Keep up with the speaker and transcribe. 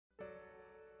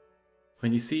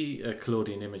When you see a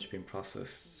Collodion image being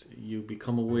processed, you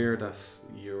become aware that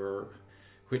you're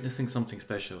witnessing something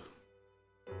special.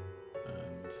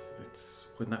 And it's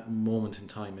when that moment in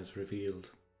time is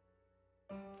revealed.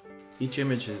 Each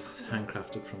image is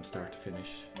handcrafted from start to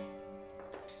finish.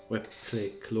 Wet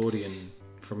clay Collodion,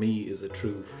 for me, is a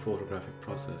true photographic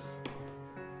process.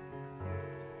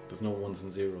 There's no ones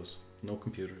and zeros, no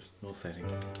computers, no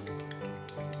settings.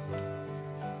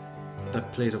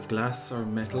 That plate of glass or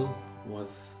metal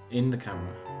was in the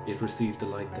camera. It received the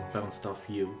light that bounced off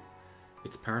you.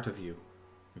 It's part of you.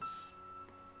 It's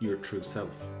your true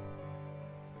self.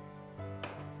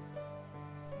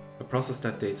 A process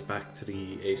that dates back to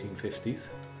the 1850s.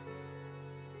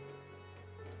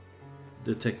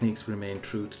 The techniques remain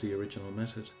true to the original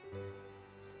method.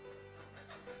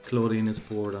 Collodion is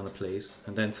poured on a plate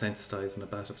and then sensitized in a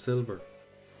vat of silver.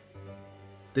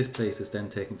 This plate is then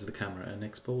taken to the camera and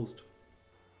exposed.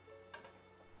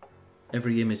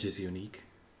 Every image is unique.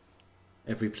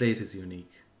 Every plate is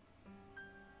unique.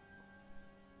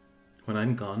 When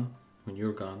I'm gone, when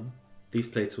you're gone, these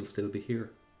plates will still be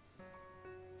here.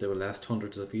 They will last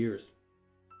hundreds of years,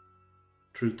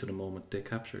 true to the moment they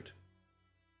captured.